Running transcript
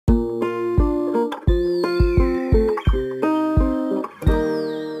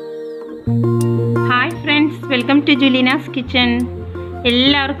To Julina's kitchen.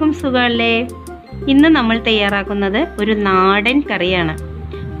 എല്ലാവർക്കും സുഖമല്ലേ? ഇന്ന് നമ്മൾ തയ്യാറാക്കുന്നത് ഒരു നാടൻ കറിയാണ്.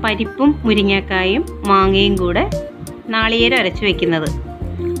 പരിപ്പും മുരിങ്ങക്കായും മാങ്ങയും കൂടെ നാളികേരം അരച്ച് വെക്കുന്നത്.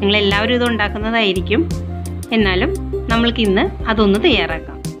 നിങ്ങളെല്ലാവരും ഇത് ഉണ്ടാക്കുന്നതായിരിക്കും. എന്നാലും നമ്മൾക്ക് ഇന്ന് അതൊന്ന്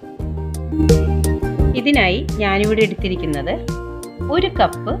തയ്യാറാക്കാം. ഇതിനായി ഞാനിവിടെ എടുത്തിരിക്കുന്നത് 1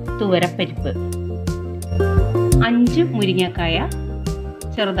 കപ്പ് തുവരപ്പരിപ്പ്, 5 മുരിങ്ങക്കായ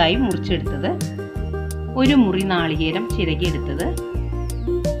ചെറുതായി മുറിച്ചെടുത്തത്, 1 മുറി നാളികേരം ചിരകിയെടുത്തത്,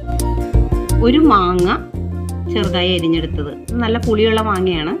 1 മാങ്ങ ചെറുതായി അരിഞ്ഞെടുത്തത്. നല്ല പുളിയുള്ള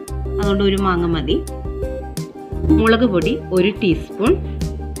മാങ്ങയാണ്, അതുകൊണ്ട് 1 മാങ്ങ മതി. മുളക് പൊടി 1 ടീസ്പൂൺ,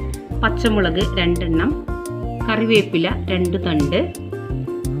 പച്ചമുളക് 2 എണ്ണം, കറിവേപ്പില 2 തണ്ട്,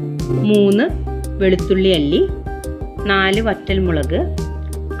 3 വെളുത്തുള്ളി അല്ലി, 4 വറ്റൽമുളക്,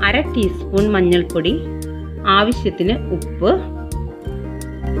 1/2 ടീസ്പൂൺ മഞ്ഞൾപ്പൊടി, ആവശ്യത്തിന് ഉപ്പ്,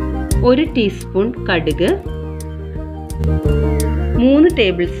 1 ടീസ്പൂൺ കടുക്, 3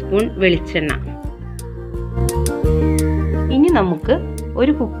 ടേബിൾ സ്പൂൺ വെളിച്ചെണ്ണ. ഇനി നമുക്ക്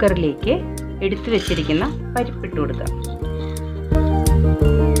ഒരു കുക്കറിലേക്ക് എടുത്തു വെച്ചിരിക്കുന്ന പരിപ്പിട്ട് കൊടുക്കാം.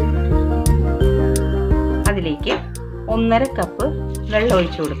 അതിലേക്ക് 1/2 കപ്പ് വെള്ളം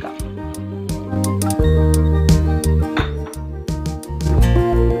ഒഴിച്ചു കൊടുക്കാം.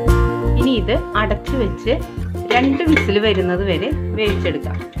 ഇനി ഇത് അടച്ചു വെച്ച് 2 വിസിൽ വരുന്നത് വരെ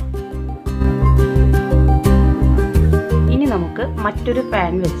വേവിച്ചെടുക്കാം. ഇനി നമുക്ക് മറ്റൊരു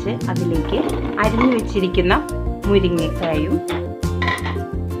പാൻ വെച്ച് അതിലേക്ക് അരിഞ്ഞു വെച്ചിരിക്കുന്ന മുരിങ്ങക്കായും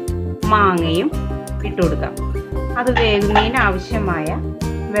മാങ്ങയും ഇട്ട് കൊടുക്കാം. അത് വേകുന്നതിന് ആവശ്യമായ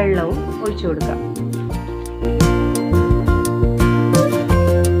വെള്ളവും ഒഴിച്ചു കൊടുക്കാം.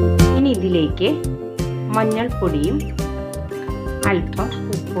 ഇനി ഇതിലേക്ക് മഞ്ഞൾപ്പൊടിയും അല്പം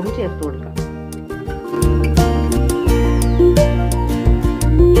ഉപ്പും ചേർത്ത് കൊടുക്കാം.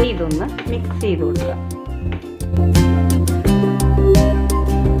 ഇനി ഇതൊന്ന് മിക്സ് ചെയ്ത് കൊടുക്കാം.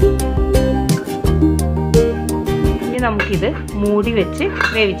 ഇനി നമുക്കിത് മൂടി വെച്ച്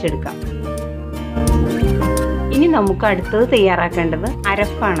വേവിച്ചെടുക്കാം. ഇനി നമുക്ക് അടുത്തത് തയ്യാറാക്കേണ്ടത്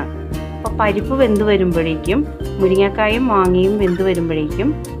അരപ്പാണ്. അപ്പോൾ പരിപ്പ് വെന്ത് വരുമ്പോഴേക്കും മുരിങ്ങക്കായും മാങ്ങയും വെന്ത് വരുമ്പോഴേക്കും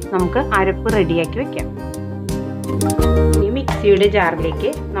നമുക്ക് അരപ്പ് റെഡിയാക്കി വെക്കാം. ഇനി മിക്സിയുടെ ജാറിലേക്ക്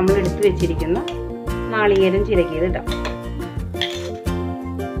നമ്മൾ എടുത്തു വെച്ചിരിക്കുന്ന നാളികേരം ചിരകിയത് ഇടാം.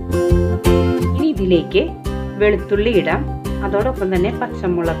 ഇനി ഇതിലേക്ക് വെളുത്തുള്ളി ഇടാം. അതോടൊപ്പം തന്നെ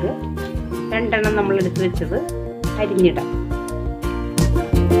പച്ചമുളക് 2 എണ്ണം നമ്മൾ എടുത്തു വെച്ചത് അരിഞ്ഞിടാം.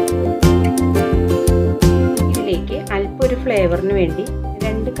 ഇതിലേക്ക് അല്പം ഒരു ഫ്ലേവറിന് വേണ്ടി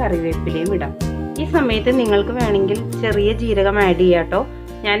 2 കറിവേപ്പിലയും ഇടാം. ഈ സമയത്ത് നിങ്ങൾക്ക് വേണമെങ്കിൽ ചെറിയ ജീരകം ആഡ് ചെയ്യാം കേട്ടോ.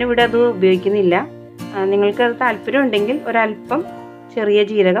 ഞാനിവിടെ അത് ഉപയോഗിക്കുന്നില്ല. നിങ്ങൾക്ക് അത് താല്പര്യം ഉണ്ടെങ്കിൽ ഒരല്പം ചെറിയ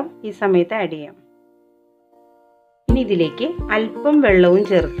ജീരകം ഈ സമയത്ത് ആഡ് ചെയ്യാം. ഇനി ഇതിലേക്ക് അല്പം വെള്ളവും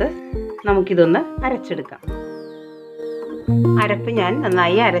ചേർത്ത് നമുക്കിതൊന്ന് അരച്ചെടുക്കാം. അരപ്പ് ഞാൻ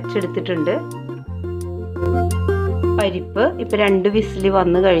നന്നായി അരച്ചെടുത്തിട്ടുണ്ട്. പരിപ്പ് ഇപ്പം 2 വിസിൽ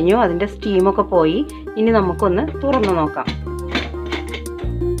വന്നു കഴിഞ്ഞു. അതിൻ്റെ സ്റ്റീമൊക്കെ പോയി. ഇനി നമുക്കൊന്ന് തുറന്നു നോക്കാം.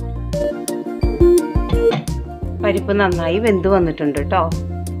 പരിപ്പ് നന്നായി വെന്ത് വന്നിട്ടുണ്ട് കേട്ടോ.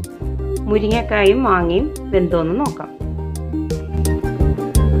 മുരിങ്ങക്കായും മാങ്ങയും വെന്തോന്ന് നോക്കാം.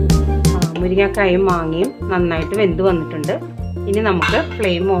 മുരിങ്ങക്കായും മാങ്ങയും നന്നായിട്ട് വെന്ത് വന്നിട്ടുണ്ട്. ഇനി നമുക്ക്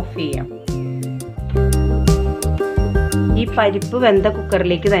ഫ്ലെയിം ഓഫ് ചെയ്യാം. ഈ പരിപ്പ് വെന്ത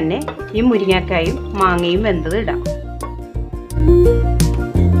കുക്കറിലേക്ക് തന്നെ ഈ മുരിങ്ങക്കായും മാങ്ങയും വെന്തത് ഇടാം.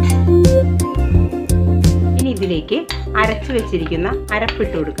 ഇനി ഇതിലേക്ക് അരച്ചു വെച്ചിരിക്കുന്ന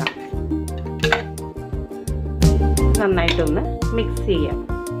അരപ്പിട്ട് കൊടുക്കാം. നന്നായിട്ടൊന്ന് മിക്സ് ചെയ്യാം.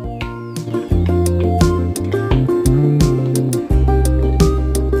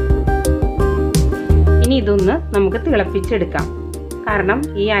 ഇനി ഇതൊന്ന് നമുക്ക് തിളപ്പിച്ചെടുക്കാം. കാരണം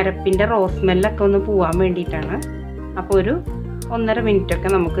ഈ അരപ്പിൻ്റെ റോസ് സ്മെല്ലൊക്കെ ഒന്ന് പോവാൻ വേണ്ടിയിട്ടാണ്. അപ്പോൾ ഒരു 1.5 മിനിറ്റൊക്കെ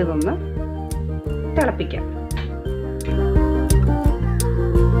നമുക്ക് ഇതൊന്ന് തിളപ്പിക്കാം.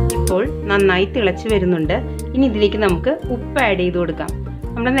 ഇപ്പോൾ നന്നായി തിളച്ച് വരുന്നുണ്ട്. ഇനി ഇതിലേക്ക് നമുക്ക് ഉപ്പ് ആഡ് ചെയ്ത് കൊടുക്കാം.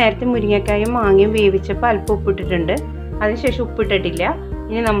 നമ്മൾ നേരത്തെ മുരിങ്ങക്കായും മാങ്ങയും വേവിച്ചപ്പോൾ അല്പം ഉപ്പിട്ടിട്ടുണ്ട്. അതിനുശേഷം ഉപ്പിട്ടിട്ടില്ല.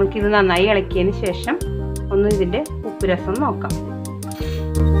 ഇനി നമുക്കിത് നന്നായി ഇളക്കിയതിന് ശേഷം ഒന്ന് ഇതിൻ്റെ ഉപ്പ് രസം നോക്കാം.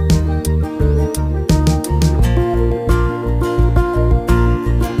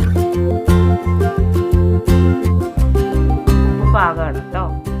 പാകമാണ് കേട്ടോ.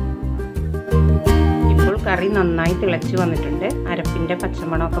 ഇപ്പോൾ കറി നന്നായി തിളച്ച് വന്നിട്ടുണ്ട്. അരപ്പിൻ്റെ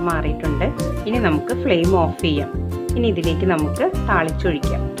പച്ചമണമൊക്കെ മാറിയിട്ടുണ്ട്. ഇനി നമുക്ക് ഫ്ലെയിം ഓഫ് ചെയ്യാം. ഇനി ഇതിലേക്ക് നമുക്ക്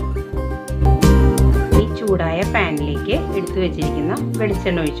താളിച്ചൊഴിക്കാം. ഈ ചൂടായ പാനിലേക്ക് എടുത്തു വെച്ചിരിക്കുന്ന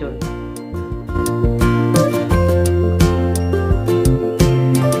വെളിച്ചെണ്ണ ഒഴിച്ചു കൊടുക്കാം.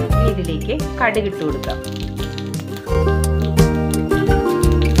 ഇതിലേക്ക് കടുകിട്ട് കൊടുക്കാം.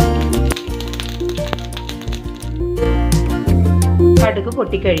 കടുക്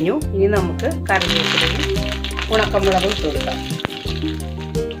പൊട്ടിക്കഴിഞ്ഞു. ഇനി നമുക്ക് കറിവേപ്പിലയും ഉണക്കമുളകും ഇട്ട് കൊടുക്കാം.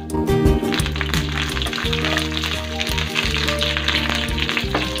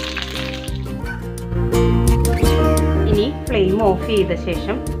 ഇനി ഫ്ലെയിം ഓഫ് ചെയ്ത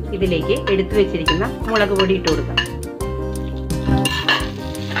ശേഷം ഇതിലേക്ക് എടുത്തു വെച്ചിരിക്കുന്ന മുളക് പൊടി ഇട്ട് കൊടുക്കാം.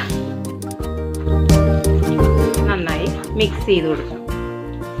 നന്നായി മിക്സ് ചെയ്ത് കൊടുക്കാം.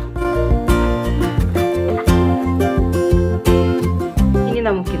 ഇനി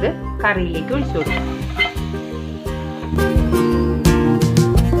നമുക്കിത് കറിയിലേക്ക് ഒഴിച്ചു കൊടുക്കാം.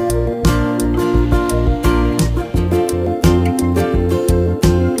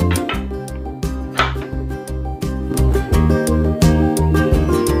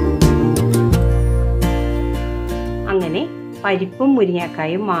 അങ്ങനെ പരിപ്പും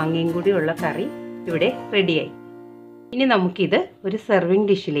മുരിങ്ങക്കായും മാങ്ങയും കൂടിയുള്ള കറി ഇവിടെ റെഡിയായി. ഇനി നമുക്കിത് ഒരു സെർവിങ്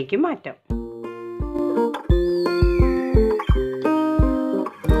ഡിഷിലേക്ക് മാറ്റാം.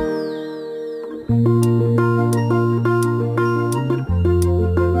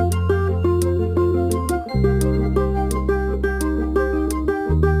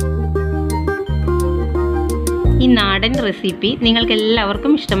 ഈ നാടൻ റെസിപ്പി നിങ്ങൾക്ക്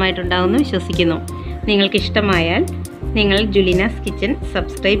എല്ലാവർക്കും ഇഷ്ടമായിട്ടുണ്ടാകുമെന്ന് വിശ്വസിക്കുന്നു. നിങ്ങൾക്ക് ഇഷ്ടമായാൽ നിങ്ങൾ ജുലീനാസ് കിച്ചൺ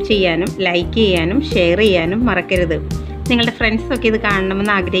സബ്സ്ക്രൈബ് ചെയ്യാനും ലൈക്ക് ചെയ്യാനും ഷെയർ ചെയ്യാനും മറക്കരുത്. നിങ്ങളുടെ ഫ്രണ്ട്സൊക്കെ ഇത്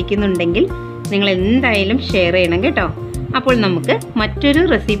കാണണമെന്ന് ആഗ്രഹിക്കുന്നുണ്ടെങ്കിൽ നിങ്ങൾ എന്തായാലും ഷെയർ ചെയ്യണം കേട്ടോ. അപ്പോൾ നമുക്ക് മറ്റൊരു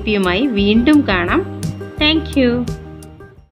റെസിപ്പിയുമായി വീണ്ടും കാണാം. Thank you.